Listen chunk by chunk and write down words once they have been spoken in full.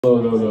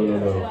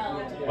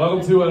Hello.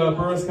 Welcome to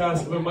Brewer's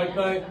Cask with Mike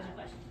Night.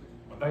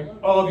 Thank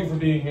all of you for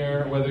being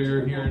here, whether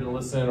you're here to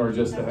listen or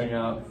just to hang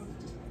out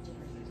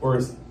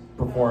or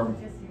perform.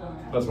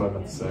 That's what I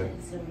meant to say.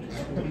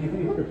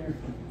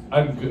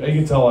 I'm good. You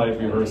can tell I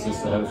rehearsed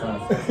this ahead of time.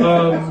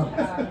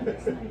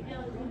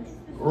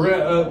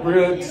 We're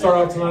gonna start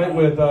off tonight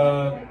with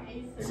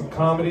some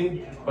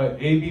comedy by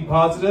AB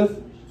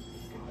Positive.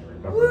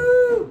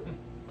 Woo!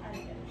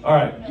 All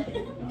right.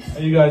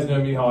 And you guys know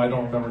me how I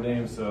don't remember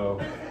names, so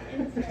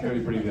it's gonna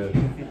be pretty good.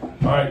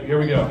 All right, here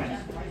we go.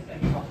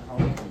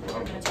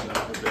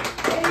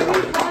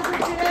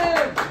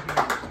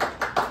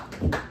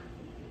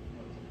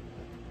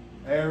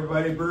 Hey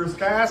everybody, Brewer's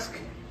Cask.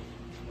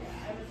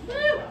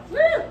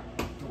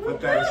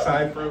 Put that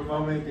aside for a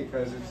moment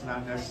because it's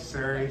not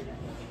necessary.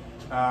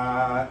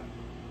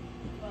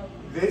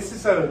 This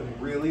is a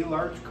really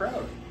large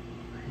crowd.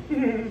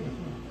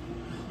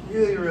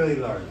 Really, really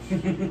large.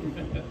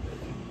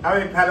 How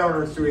many pet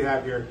owners do we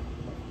have here?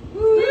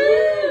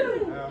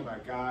 Oh my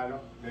God,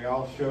 they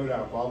all showed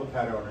up, all the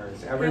pet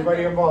owners.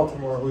 Everybody in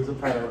Baltimore who's a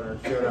pet owner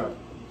showed up.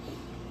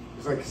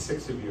 There's like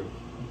 6 of you.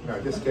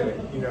 No, just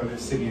kidding. You know,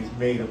 this city is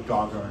made of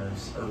dog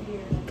owners, or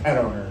pet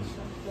owners.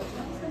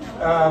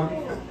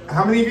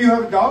 How many of you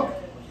have a dog?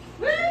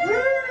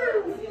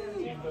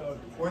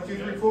 1, 2,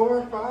 3,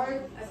 4,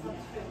 5?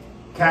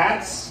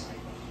 Cats?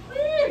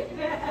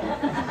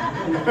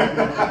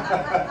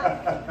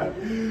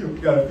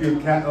 We've got a few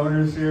cat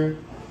owners here.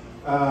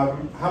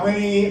 How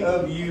many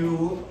of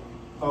you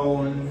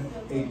own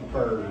a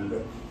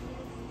bird?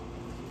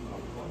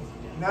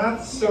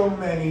 Not so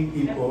many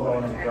people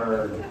own a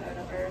bird.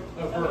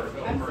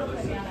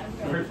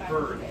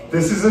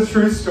 This is a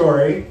true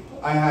story.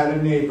 I had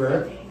a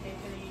neighbor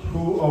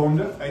who owned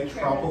a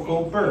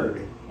tropical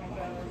bird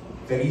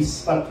that he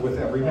slept with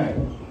every night.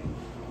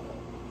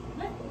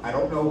 I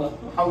don't know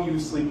how you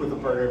sleep with a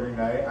bird every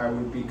night. I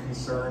would be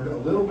concerned a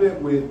little bit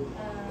with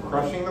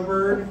crushing the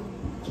bird,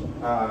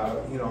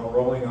 you know,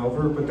 rolling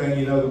over, but then,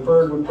 you know, the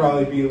bird would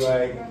probably be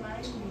like,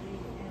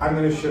 I'm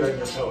gonna shit on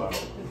your pillow.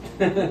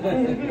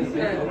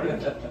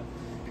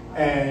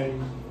 And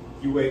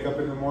you wake up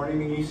in the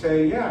morning and you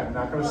say, yeah, I'm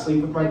not gonna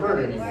sleep with my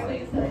bird anymore.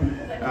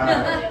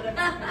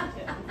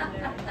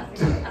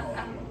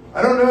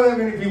 I don't know that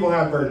many people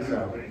have birds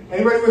though.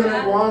 Anybody with an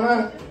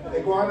iguana?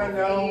 Iguana,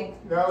 no.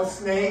 No,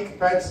 snake,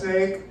 pet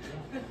snake.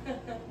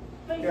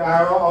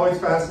 Yeah, I'm always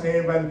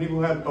fascinated by the people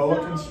who have boa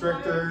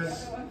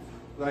constrictors.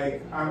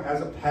 Like,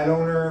 as a pet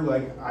owner,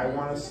 like, I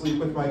want to sleep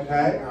with my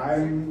pet.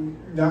 I'm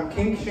not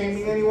kink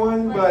shaming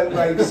anyone, but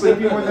like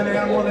sleeping with an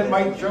animal that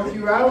might choke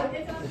you out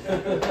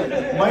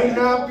might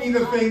not be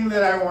the thing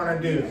that I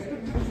want to do.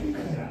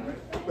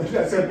 But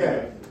that's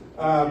okay.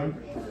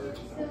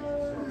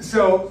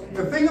 So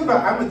the thing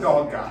about, I'm a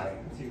dog guy.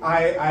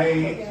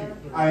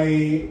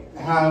 I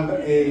have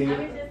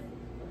a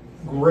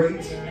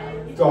great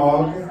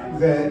dog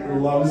that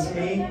loves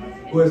me,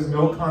 who has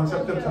no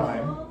concept of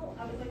time.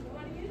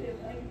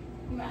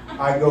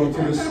 I go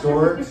to the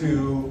store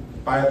to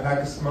buy a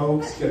pack of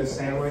smokes, get a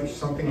sandwich,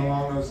 something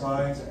along those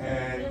lines,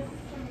 and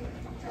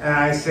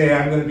I say,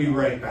 I'm going to be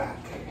right back.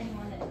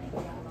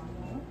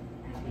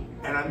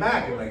 And I'm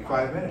back in like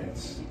 5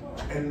 minutes.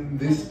 And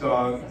this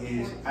dog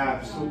is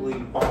absolutely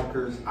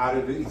bonkers out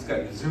of it. He's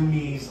got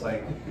zoomies,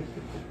 like,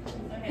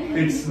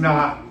 it's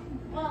not.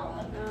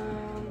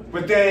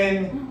 But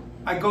then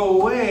I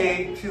go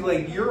away to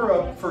like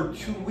Europe for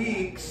 2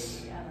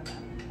 weeks,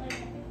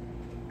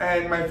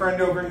 and my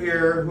friend over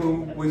here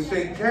who was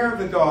taking care of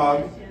the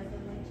dog,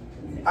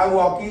 I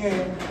walk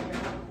in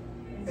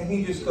and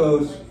he just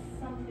goes,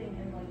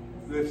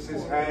 lifts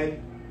his head,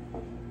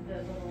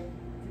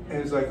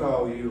 and is like,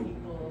 oh, you.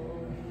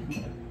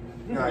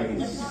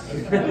 Nice.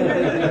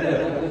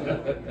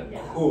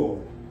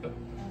 Cool.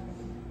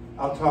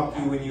 I'll talk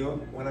to you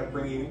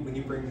when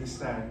you bring me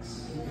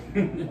snacks.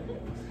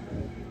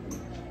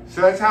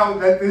 So that's how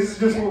this is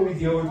just what we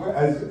deal with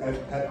as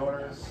pet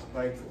owners.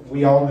 Like,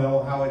 we all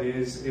know how it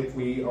is if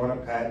we own a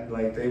pet.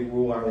 Like, they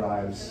rule our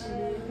lives.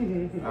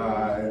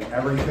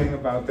 Everything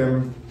about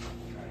them.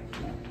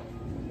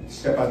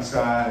 Step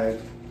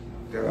outside,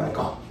 they're like,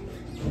 oh,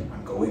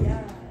 I'm going.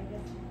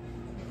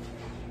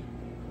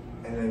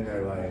 And then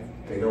they're like,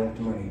 they don't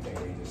do anything,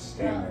 they just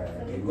stand there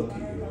and they look at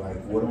you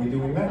like, what are we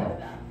doing now?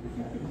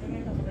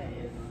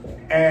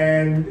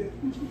 And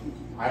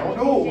I don't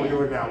know what we're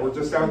doing now, we're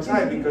just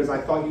outside because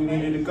I thought you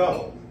needed to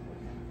go.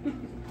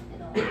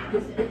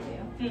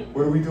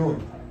 What are we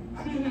doing?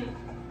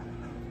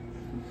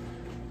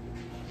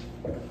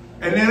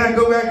 And then I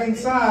go back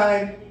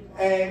inside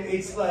and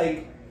it's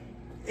like,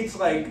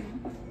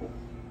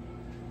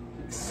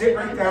 sit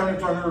right down in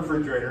front of the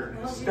refrigerator,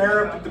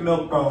 stare up at the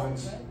milk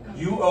bones.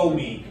 You owe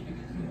me.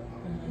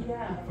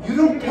 You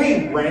don't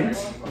pay rent.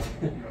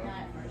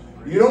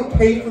 You don't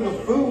pay for the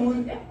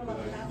food.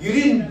 You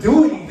didn't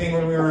do anything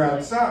when we were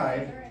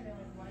outside.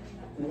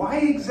 Why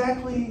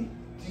exactly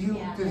do you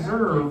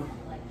deserve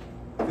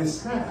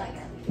this snack?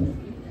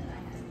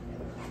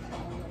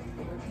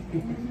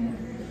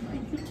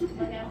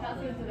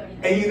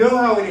 And you know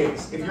how it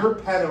is. If you're a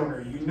pet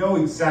owner, you know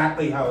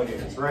exactly how it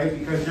is, right?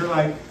 Because you're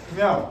like,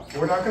 no,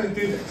 we're not going to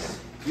do this.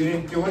 You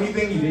didn't do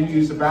anything. You didn't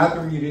use the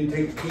bathroom. You didn't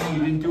take a pee. You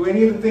didn't do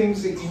any of the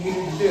things that you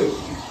needed to do.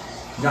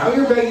 Now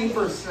you're begging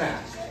for a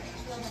snack.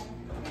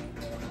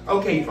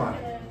 Okay, fine.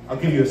 I'll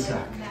give you a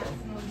snack.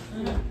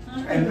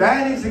 And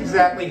that is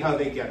exactly how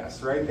they get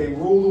us, right? They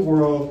rule the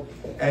world,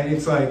 and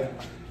it's like,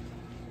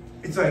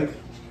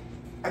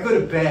 I go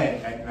to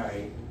bed at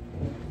night,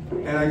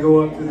 and I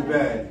go up to the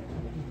bed.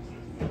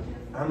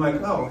 I'm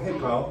like, oh, hey,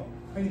 pal,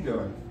 how you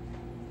doing?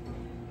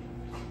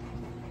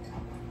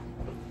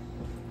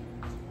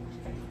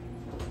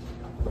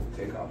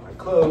 Take off my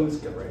clothes,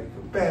 get ready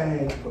for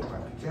bed, put my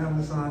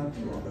pajamas on,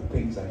 do all the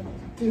things I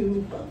need to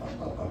do, blah, blah,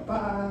 blah, blah,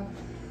 blah.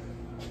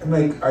 I'm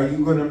like, are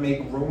you gonna make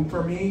room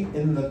for me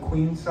in the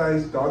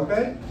queen-size dog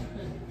bed?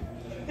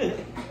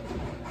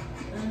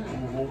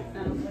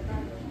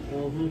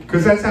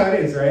 Because that's how it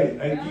is, right?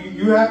 Like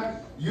you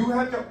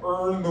have to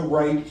earn the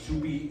right to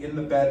be in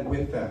the bed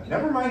with them.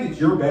 Never mind, it's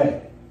your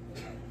bed.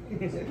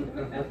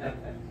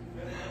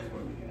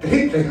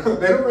 They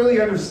don't really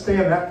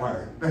understand that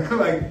part. They're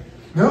like,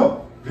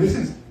 no,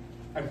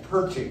 I'm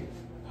perching.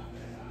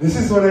 This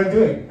is what I'm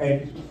doing.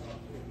 And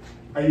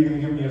are you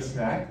going to give me a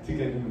snack to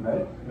get in the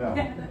bed? No.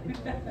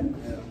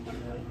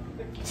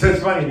 So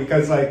it's funny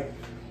because like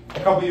a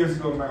couple years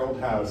ago in my old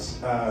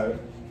house,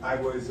 I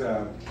was,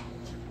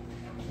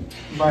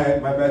 my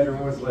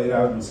bedroom was laid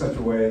out in such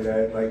a way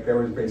that like there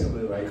was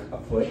basically like a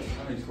foot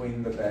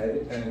between the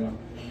bed and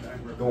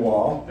the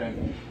wall.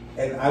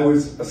 And I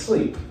was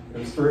asleep. It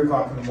was 3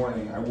 o'clock in the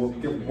morning. I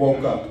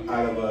woke up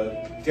out of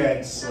a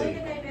dead sleep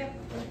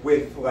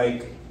with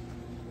like,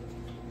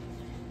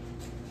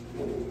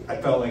 I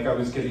felt like I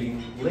was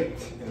getting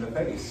licked in the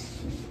face.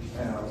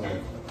 And I was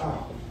like,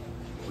 oh,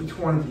 which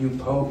one of you,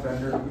 Poe,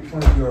 Fender, which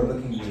one of you are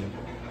licking me?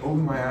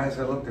 Open my eyes,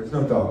 I look, there's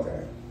no dog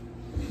there.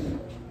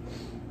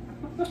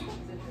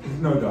 There's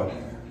no dog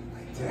there.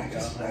 Like, did I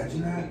just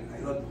imagine that?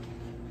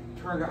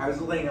 I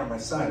was laying on my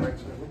side, right?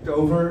 So I looked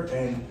over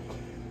and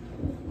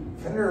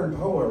Fender and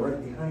Poe are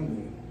right behind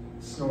me,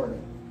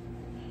 snorting.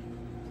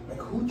 Like,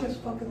 who just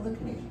fucking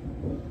licked me?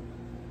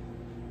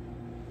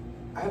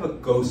 I have a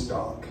ghost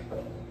dog.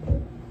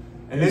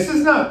 And this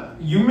is not,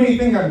 you may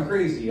think I'm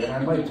crazy, and I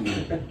might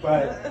be,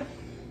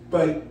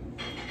 but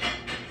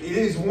it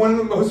is one of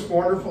the most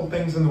wonderful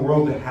things in the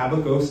world to have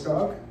a ghost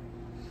dog.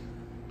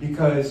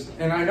 Because,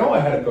 and I know I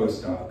had a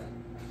ghost dog,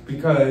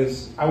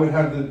 because I would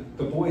have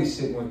the boys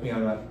sitting with me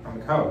on the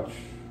couch,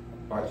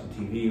 watching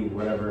TV or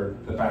whatever,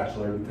 The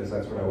Bachelor, because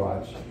that's what I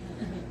watch.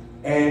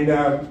 And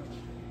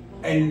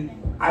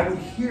I would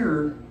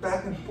hear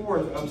back and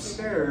forth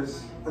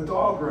upstairs, a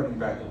dog running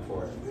back and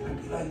forth. And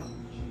I'd be like,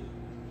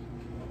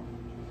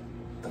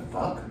 the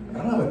fuck? I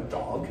don't have a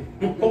dog.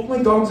 Both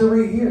my dogs are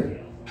right here.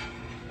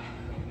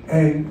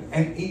 And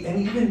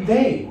even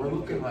they were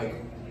looking like,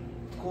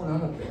 what's going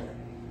on up there?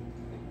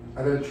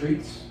 Are there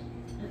treats?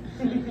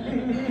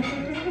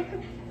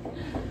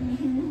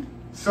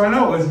 So I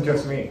know it wasn't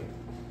just me.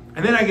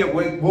 And then I get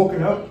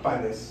woken up by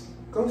this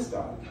ghost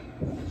dog.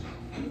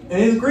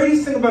 And the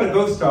greatest thing about a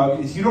ghost dog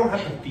is you don't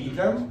have to feed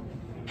them.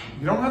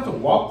 You don't have to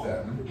walk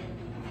them.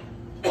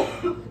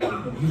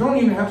 You don't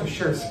even have to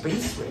share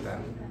space with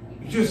them.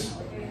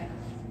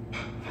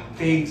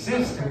 They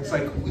exist, and it's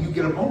like you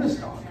get a bonus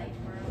dog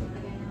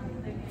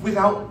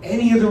without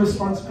any of the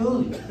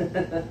responsibility.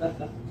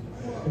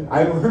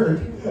 I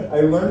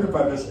learned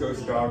about this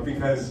ghost dog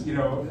because, you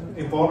know,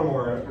 in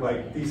Baltimore,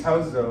 like, these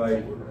houses are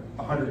like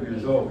 100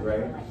 years old,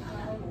 right?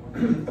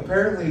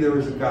 Apparently there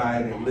was a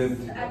guy that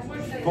lived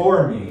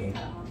before me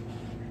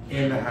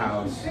in the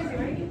house,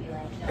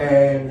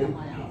 and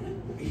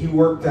he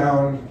worked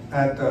down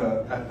at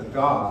the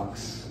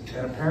docks,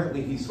 and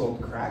apparently he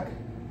sold crack.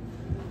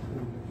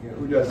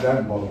 Who does that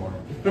in Baltimore?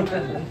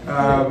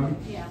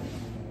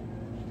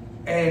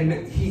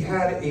 And he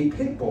had a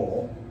pit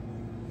bull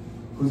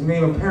whose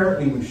name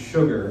apparently was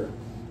Sugar,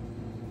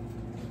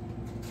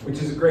 which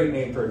is a great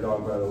name for a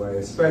dog, by the way,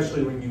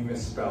 especially when you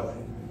misspell it.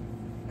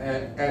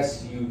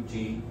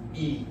 S-U-G-E-R.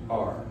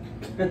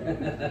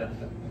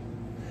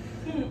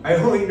 I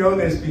only know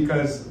this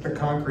because the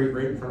concrete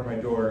right in front of my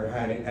door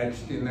had it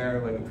etched in there.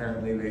 Like,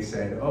 apparently they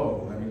said,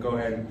 oh, let me go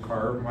ahead and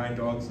carve my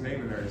dog's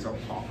name in there. It's a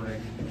offering.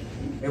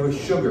 It was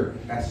Sugar,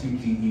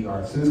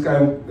 S-U-G-E-R. So this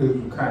guy was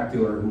a crack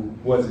dealer who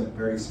wasn't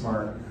very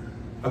smart.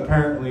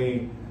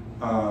 Apparently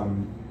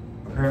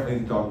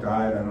the dog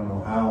died. I don't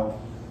know how.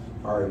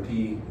 R.I.P.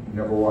 You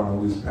never want to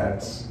lose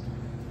pets.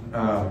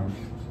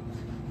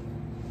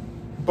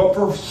 But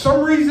for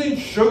some reason,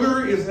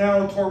 Sugar is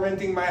now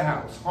tormenting my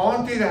house.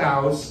 Haunted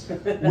house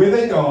with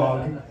a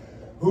dog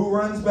who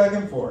runs back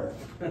and forth.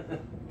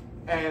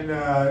 And,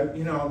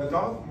 you know,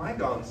 my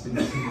dogs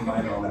didn't seem to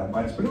mind all that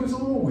much, but it was a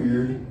little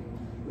weird.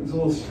 It was a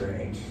little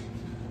strange.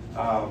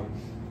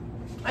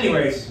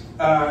 Anyways,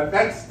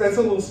 that's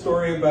a little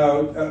story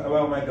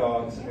about my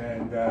dogs.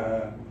 And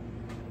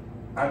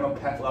I'm a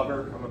pet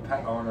lover. I'm a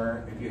pet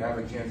owner. If you have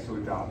a chance to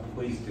adopt,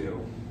 please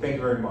do. Thank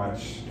you very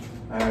much.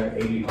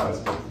 AB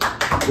positive.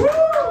 Woo!